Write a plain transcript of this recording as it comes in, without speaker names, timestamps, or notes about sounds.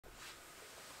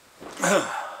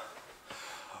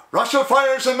Russia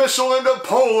fires a missile into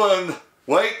Poland.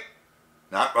 Wait,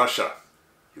 not Russia,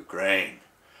 Ukraine.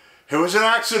 It was an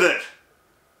accident.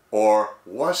 Or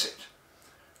was it?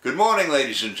 Good morning,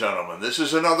 ladies and gentlemen. This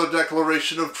is another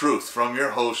declaration of truth from your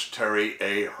host, Terry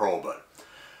A. Hurlbut.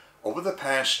 Over the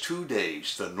past 2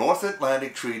 days, the North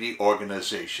Atlantic Treaty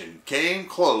Organization came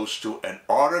close to an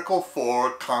Article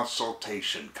 4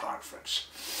 consultation conference.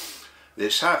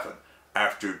 This happened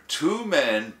after 2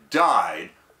 men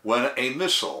died when a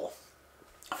missile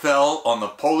fell on the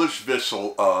Polish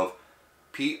vessel of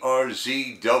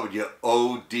PRZWODO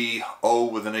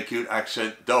with an acute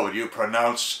accent W,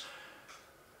 pronounced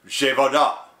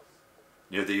Medvedev,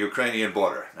 near the Ukrainian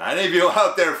border. Now, any of you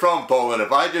out there from Poland,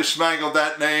 if I just mangled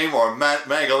that name or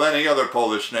mangled any other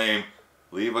Polish name,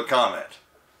 leave a comment.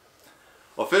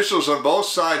 Officials on both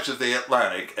sides of the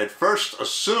Atlantic at first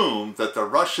assumed that the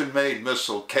Russian-made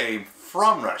missile came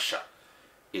from Russia.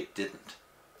 It didn't.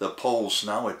 The Poles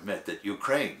now admit that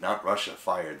Ukraine, not Russia,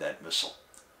 fired that missile.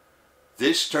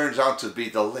 This turns out to be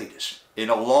the latest in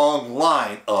a long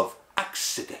line of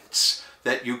accidents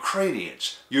that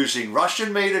Ukrainians, using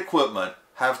Russian-made equipment,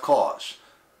 have caused.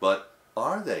 But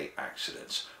are they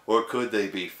accidents? Or could they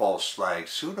be false flag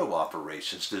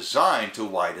pseudo-operations designed to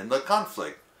widen the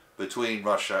conflict between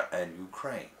Russia and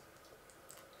Ukraine?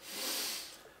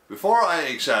 Before I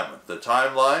examine the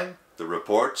timeline, the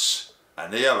reports,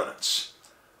 and the evidence,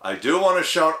 I do want to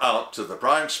shout out to the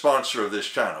prime sponsor of this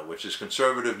channel, which is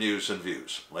Conservative News and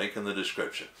Views. Link in the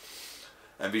description.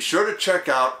 And be sure to check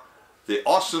out the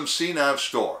awesome CNAV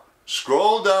Store.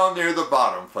 Scroll down near the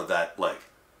bottom for that link.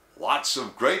 Lots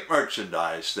of great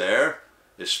merchandise there,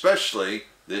 especially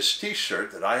this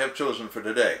t-shirt that I have chosen for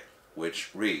today, which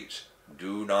reads,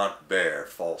 "Do not bear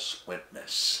false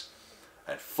witness."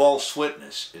 And false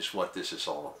witness is what this is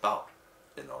all about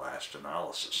in the last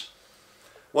analysis.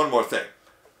 One more thing.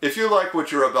 If you like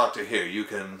what you're about to hear, you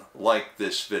can like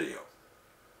this video.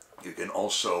 You can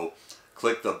also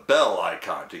click the bell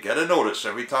icon to get a notice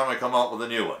every time I come out with a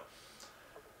new one.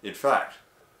 In fact,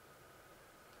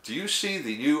 do you see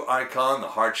the new icon, the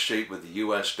heart shape with the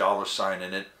US dollar sign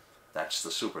in it? That's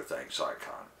the super thanks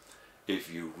icon.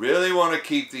 If you really want to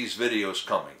keep these videos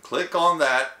coming, click on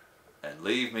that and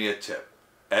leave me a tip.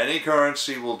 Any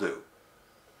currency will do,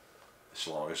 as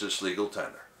long as it's legal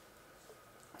tender.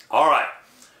 All right.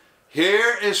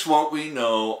 Here is what we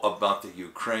know about the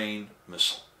Ukraine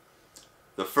missile.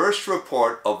 The first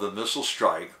report of the missile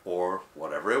strike, or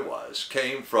whatever it was,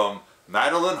 came from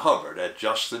Madeline Hubbard at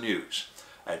Just the News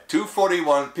at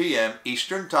 2:41 p.m.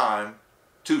 Eastern Time,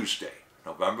 Tuesday,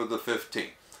 November the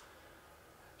 15th.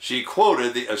 She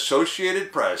quoted the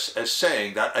Associated Press as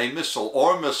saying that a missile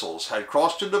or missiles had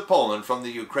crossed into Poland from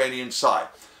the Ukrainian side.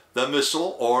 The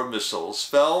missile or missiles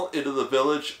fell into the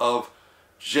village of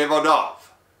Medvedev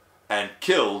and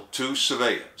killed 2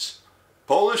 civilians.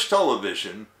 Polish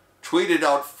television tweeted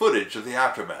out footage of the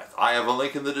aftermath. I have a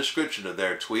link in the description of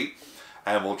their tweet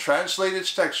and will translate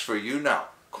its text for you now.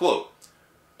 Quote,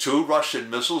 "2 Russian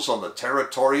missiles on the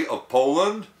territory of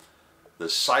Poland. The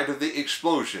site of the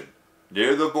explosion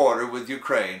near the border with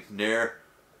Ukraine, near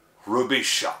Lubin."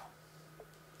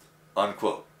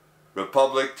 Unquote.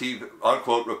 Republic TV,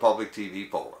 unquote, Republic TV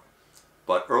Poland.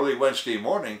 But early Wednesday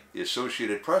morning, the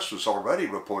Associated Press was already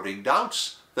reporting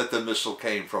doubts that the missile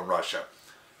came from Russia.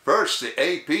 First, the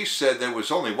AP said there was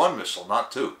only 1 missile,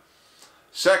 not 2.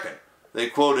 Second, they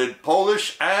quoted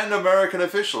Polish and American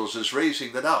officials as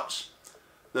raising the doubts.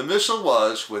 The missile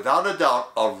was, without a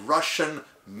doubt, of Russian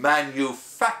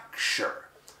manufacture,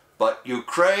 but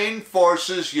Ukraine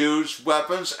forces used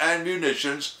weapons and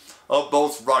munitions of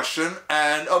both Russian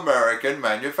and American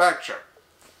manufacture.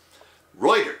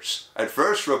 Reuters at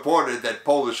first reported that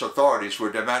Polish authorities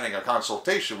were demanding a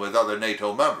consultation with other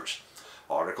NATO members.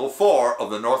 Article 4 of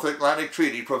the North Atlantic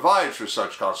Treaty provides for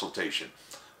such consultation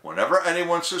whenever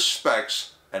anyone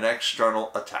suspects an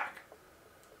external attack.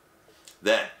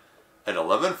 Then, at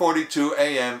 11:42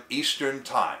 a.m. Eastern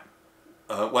Time,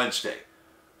 Wednesday,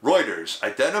 Reuters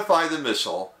identified the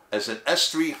missile as an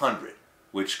S-300,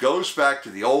 which goes back to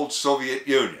the old Soviet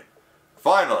Union.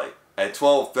 Finally, at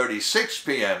 12:36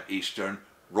 p.m. Eastern,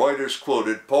 Reuters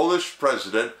quoted Polish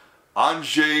President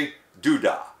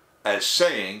Duda as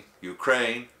saying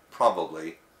Ukraine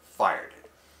probably fired it.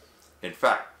 In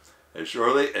fact, as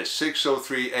early as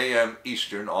 6:03 a.m.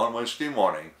 Eastern on Wednesday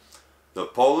morning, the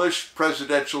Polish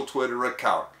presidential Twitter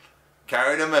account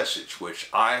carried a message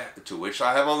to which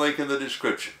I have a link in the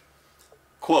description.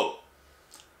 Quote,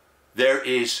 "There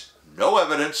is no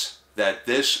evidence that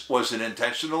this was an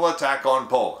intentional attack on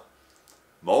Poland.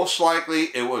 Most likely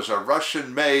it was a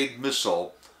Russian-made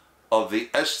missile of the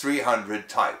S-300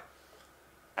 type.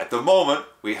 At the moment,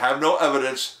 we have no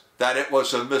evidence that it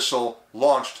was a missile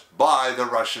launched by the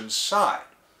Russian side.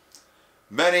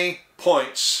 Many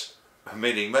points,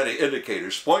 meaning many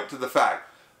indicators, point to the fact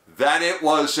that it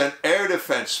was an air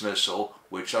defense missile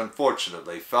which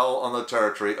unfortunately fell on the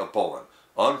territory of Poland.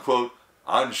 Unquote,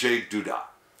 Andrzej Duda.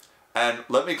 And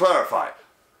let me clarify,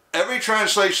 every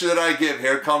translation that I give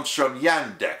here comes from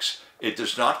Yandex. It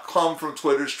does not come from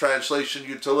Twitter's translation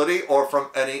utility or from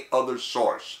any other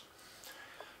source.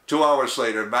 2 hours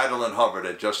later, Madeline Hubbard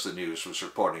at Just the News was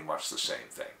reporting much the same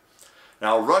thing.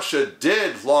 Now, Russia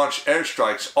did launch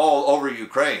airstrikes all over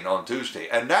Ukraine on Tuesday,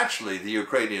 and naturally the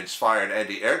Ukrainians fired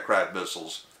anti-aircraft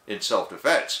missiles in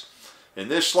self-defense. In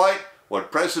this light, what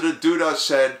President Duda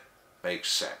said makes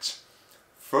sense.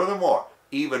 Furthermore,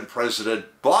 even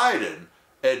President Biden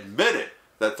admitted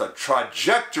that the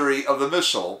trajectory of the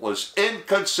missile was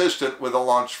inconsistent with a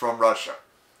launch from Russia.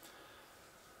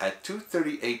 At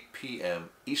 2:38 p.m.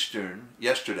 Eastern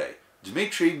yesterday,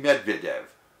 Dmitry Medvedev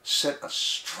sent a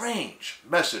strange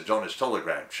message on his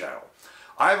Telegram channel.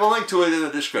 I have a link to it in the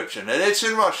description, and it's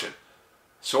in Russian.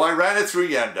 So I ran it through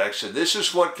Yandex, and this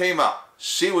is what came out.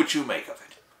 See what you make of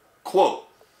it. Quote,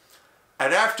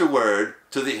 "And afterward,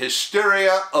 to the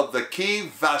hysteria of the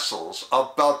Kiev vassals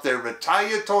about their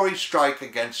retaliatory strike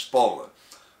against Poland.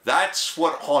 That's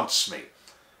what haunts me.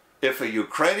 If a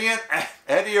Ukrainian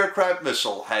anti-aircraft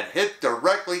missile had hit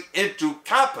directly into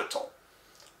capital,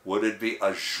 would it be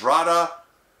a Zhrada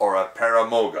or a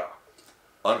Peremoga?"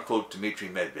 Unquote, Dmitry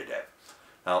Medvedev.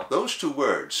 Now, those two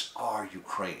words are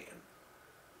Ukrainian.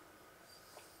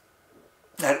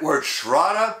 That word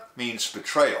Zhrada means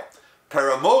betrayal.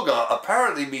 Peremoga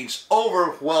apparently means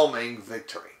overwhelming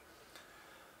victory.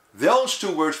 Those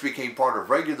two words became part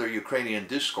of regular Ukrainian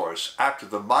discourse after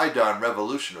the Maidan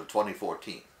Revolution of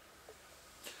 2014.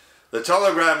 The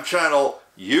Telegram channel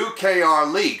UKR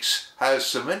Leaks has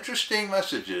some interesting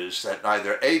messages that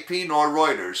neither AP nor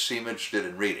Reuters seem interested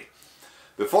in reading.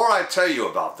 Before I tell you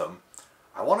about them,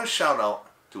 I want to shout out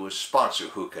to a sponsor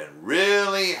who can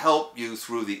really help you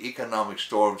through the economic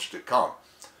storms to come,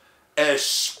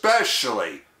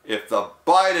 especially if the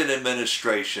Biden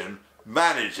administration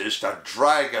manages to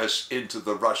drag us into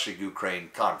the Russia-Ukraine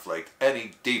conflict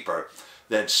any deeper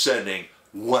than sending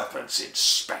weapons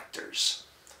inspectors.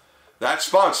 That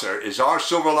sponsor is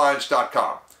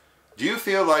oursilverlines.com. Do you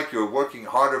feel like you're working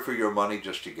harder for your money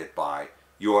just to get by?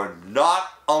 You are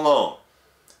not alone.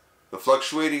 The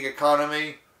fluctuating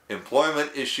economy,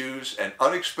 employment issues, and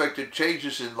unexpected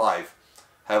changes in life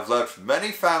have left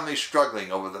many families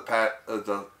struggling over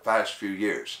the past few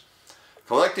years.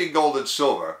 Collecting gold and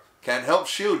silver can help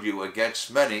shield you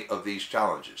against many of these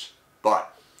challenges.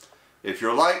 But if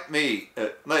you're like me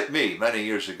many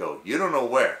years ago, you don't know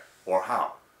where or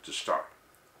how to start.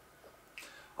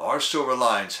 Our Silver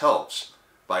Lines helps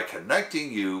by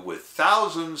connecting you with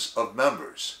thousands of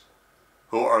members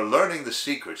who are learning the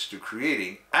secrets to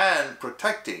creating and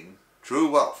protecting true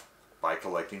wealth by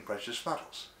collecting precious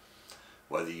metals.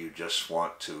 Whether you just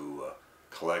want to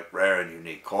collect rare and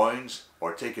unique coins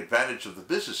or take advantage of the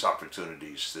business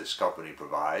opportunities this company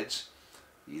provides,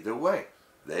 either way,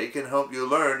 they can help you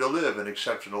learn to live an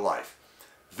exceptional life.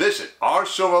 Visit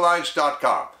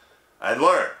oursilverlines.com and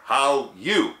learn how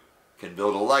you can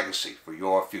build a legacy for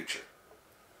your future.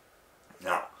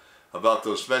 Now, about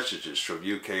those messages from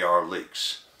UKR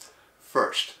Leaks.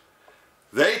 First,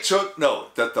 they took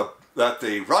note that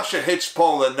the Russia hits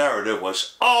Poland narrative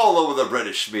was all over the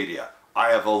British media. I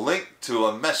have a link to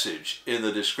a message in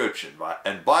the description.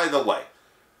 And by the way,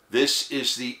 this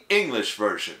is the English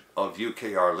version of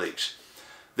UKR Leaks.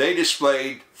 They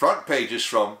displayed front pages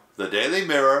from the Daily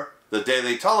Mirror, the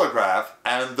Daily Telegraph,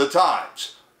 and the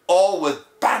Times, all with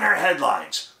banner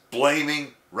headlines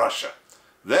blaming Russia.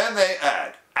 Then they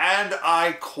add, and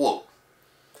I quote,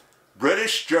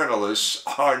 "British journalists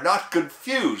are not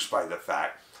confused by the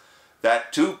fact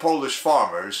that 2 Polish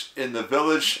farmers in the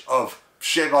village of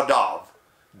Medvedev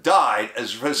died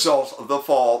as a result of the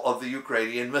fall of the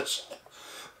Ukrainian missile,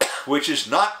 which is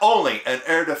not only an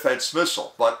air defense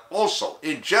missile, but also,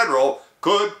 in general,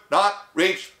 could not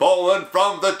reach Poland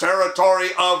from the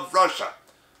territory of Russia."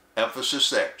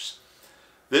 Emphasis theirs.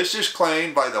 This is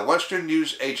claimed by the Western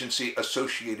news agency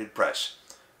Associated Press.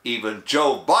 Even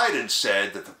Joe Biden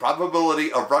said that the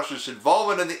probability of Russia's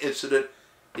involvement in the incident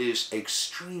is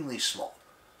extremely small.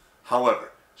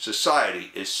 However,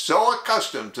 society is so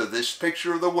accustomed to this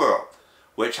picture of the world,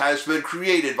 which has been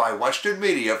created by Western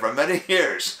media for many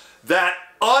years, that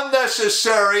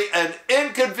unnecessary and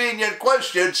inconvenient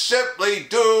questions simply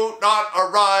do not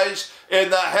arise in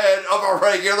the head of a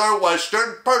regular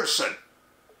Western person.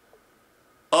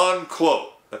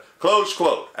 Unquote. Close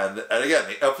quote. And again,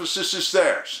 the emphasis is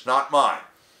theirs, not mine.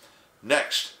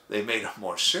 Next, they made a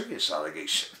more serious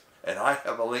allegation, and I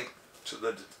have a link to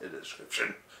the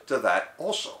description to that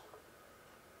also.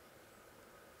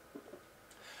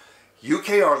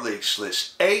 UKR Leaks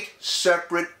lists 8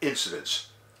 separate incidents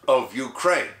of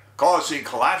Ukraine causing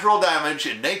collateral damage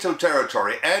in NATO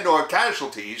territory and or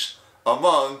casualties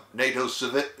among NATO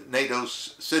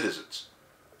citizens.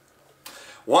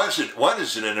 One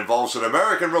incident involves an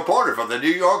American reporter from the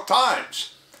New York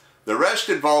Times. The rest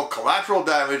involve collateral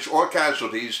damage or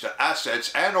casualties to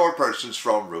assets and or persons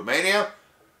from Romania,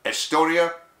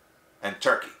 Estonia, and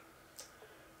Turkey.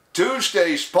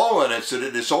 Tuesday's Poland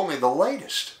incident is only the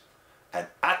latest. And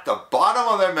at the bottom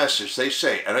of their message they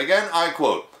say, and again I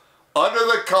quote, "Under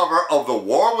the cover of the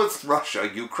war with Russia,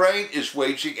 Ukraine is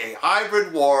waging a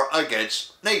hybrid war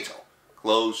against NATO."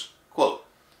 Close quote.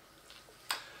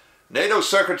 NATO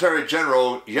Secretary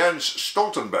General Jens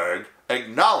Stoltenberg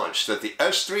acknowledged that the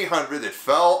S-300 that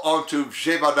fell onto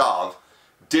Medvedev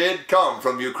did come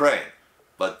from Ukraine.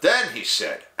 But then he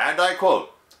said, and I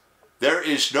quote, "There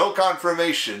is no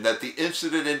confirmation that the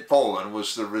incident in Poland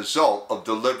was the result of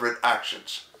deliberate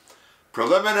actions.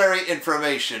 Preliminary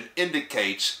information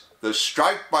indicates the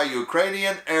strike by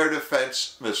Ukrainian air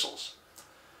defense missiles.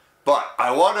 But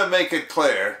I want to make it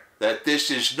clear that this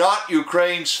is not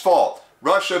Ukraine's fault.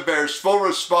 Russia bears full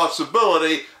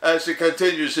responsibility as it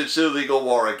continues its illegal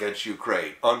war against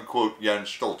Ukraine." Unquote, Jens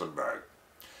Stoltenberg.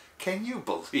 Can you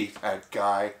believe that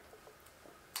guy?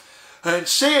 And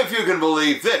see if you can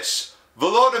believe this.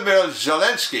 Volodymyr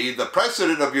Zelensky, the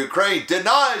president of Ukraine,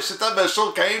 denies that the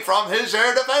missile came from his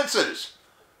air defenses.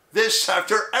 This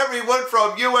after everyone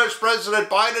from U.S. President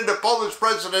Biden to Polish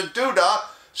President Duda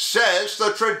says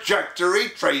the trajectory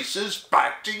traces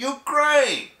back to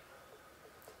Ukraine.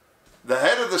 The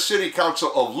head of the city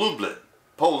council of Lubin,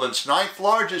 Poland's 9th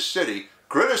largest city,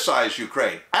 criticized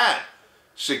Ukraine and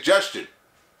suggested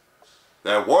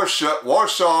that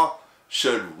Warsaw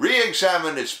should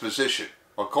re-examine its position,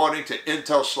 according to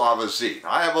Intel Slava Z.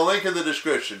 I have a link in the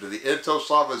description to the Intel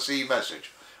Slava Z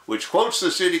message, which quotes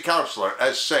the city councilor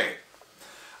as saying,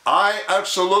 "I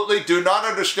absolutely do not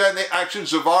understand the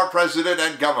actions of our president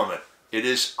and government. It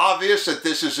is obvious that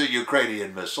this is a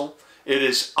Ukrainian missile. It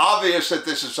is obvious that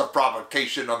this is a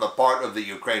provocation on the part of the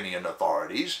Ukrainian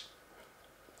authorities.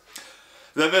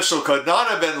 The missile could not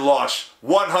have been launched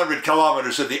 100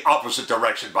 kilometers in the opposite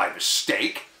direction by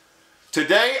mistake.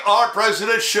 Today, our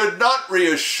president should not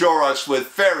reassure us with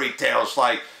fairy tales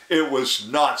like it was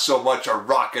not so much a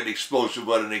rocket explosion,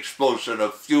 but an explosion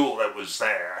of fuel that was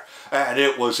there, and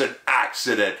it was an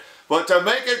accident. But to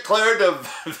make it clear to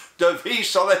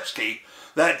Zelensky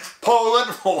that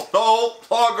Poland will no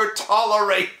longer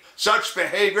tolerate such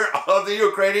behavior of the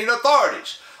Ukrainian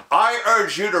authorities. I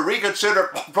urge you to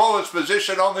reconsider Poland's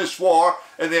position on this war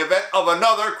in the event of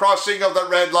another crossing of the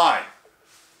red line."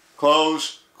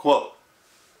 Close quote.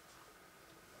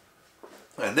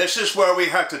 And this is where we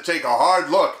have to take a hard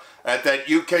look at that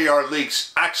UKR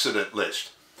Leaks accident list.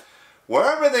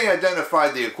 Wherever they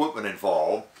identified the equipment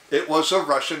involved, it was of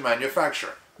Russian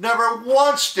manufacture. Never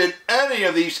once did any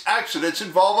of these accidents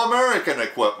involve American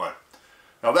equipment.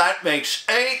 Now that makes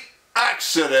 8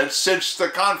 accidents since the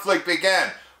conflict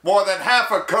began, more than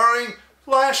half occurring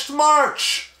last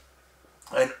March,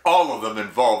 and all of them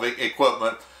involving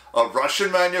equipment of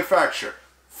Russian manufacture.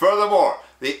 Furthermore,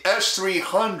 the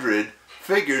S-300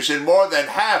 figures in more than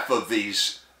half of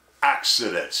these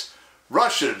accidents.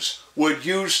 Russians would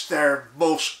use their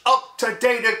most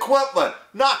up-to-date equipment,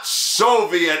 not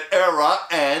Soviet-era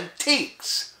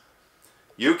antiques.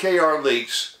 UKR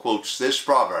Leaks quotes this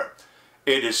proverb,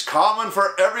 "It is common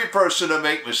for every person to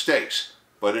make mistakes,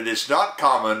 but it is not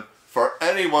common for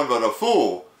anyone but a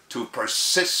fool to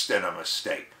persist in a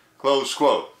mistake." Close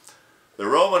quote. The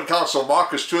Roman consul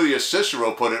Marcus Tullius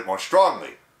Cicero put it more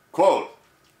strongly, quote,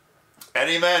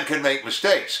 "Any man can make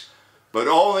mistakes, but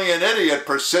only an idiot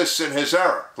persists in his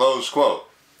error." Close quote.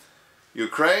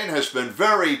 Ukraine has been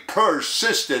very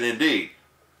persistent indeed,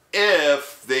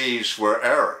 if these were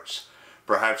errors.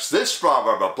 Perhaps this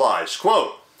proverb applies,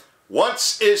 quote,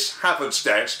 "Once is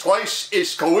happenstance, twice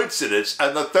is coincidence,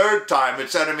 and the third time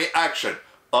it's enemy action,"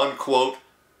 unquote,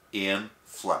 Ian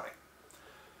Fleming.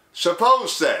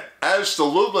 Suppose then, as the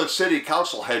Lublin City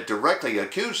Council head directly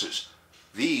accuses,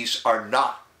 these are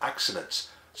not accidents.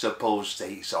 Suppose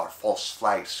these are false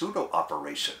flag pseudo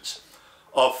operations.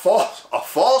 A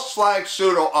false flag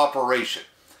pseudo operation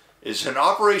is an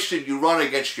operation you run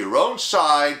against your own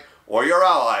side or your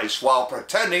allies while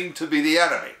pretending to be the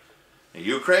enemy. Now,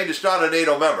 Ukraine is not a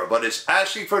NATO member, but it's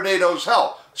asking for NATO's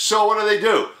help. So what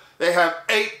do? They have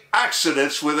 8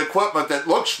 accidents with equipment that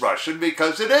looks Russian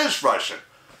because it is Russian,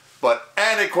 but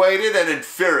antiquated and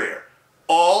inferior,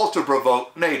 all to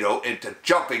provoke NATO into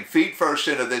jumping feet first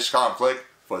into this conflict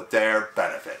for their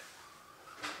benefit.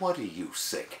 What do you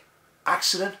think?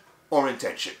 Accident or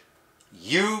intention?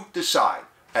 You decide.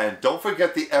 And don't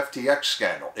forget the FTX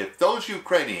scandal. If those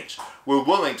Ukrainians were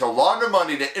willing to launder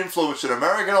money to influence an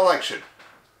American election,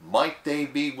 might they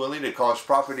be willing to cause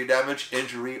property damage,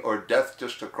 injury, or death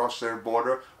just across their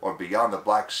border or beyond the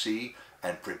Black Sea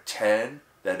and pretend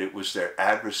that it was their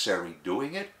adversary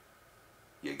doing it?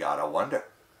 You gotta wonder.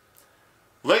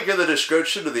 Link in the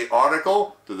description to the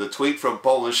article, to the tweet from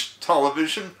Polish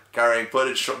television carrying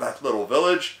footage from that little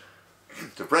village,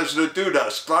 to President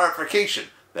Duda's clarification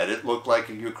that it looked like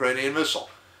a Ukrainian missile,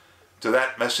 to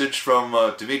that message from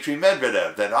Dmitry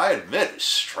Medvedev that I admit is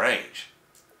strange,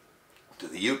 to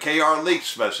the UKR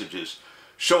Leaks messages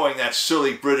showing that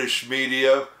silly British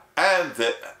media and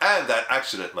that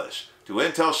accident list, to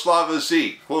Intel Slava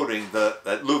Z quoting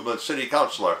that Lubin city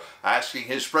councilor asking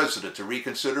his president to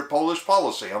reconsider Polish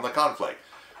policy on the conflict,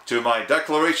 to my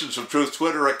Declarations of Truth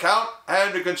Twitter account,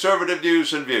 and to Conservative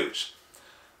News and Views.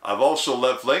 I've also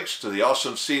left links to the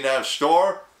awesome CNAV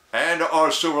Store and to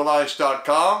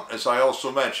oursilverlies.com, as I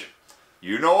also mentioned.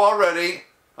 You know already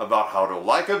about how to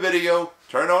like a video,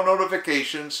 turn on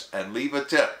notifications, and leave a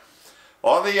tip.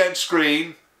 On the end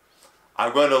screen,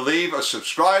 I'm going to leave a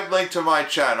subscribe link to my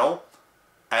channel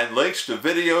and links to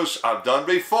videos I've done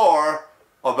before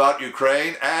about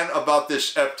Ukraine and about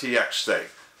this FTX thing.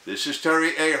 This is Terry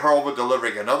A. Hurlbut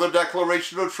delivering another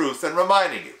declaration of truth and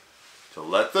reminding you to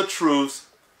let the truth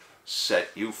set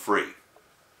you free.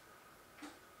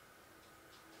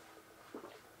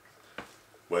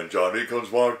 When Johnny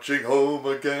comes marching home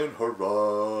again,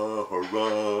 hurrah,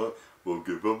 hurrah, we'll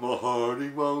give him a hearty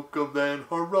welcome then,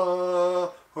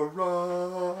 hurrah,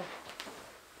 hurrah.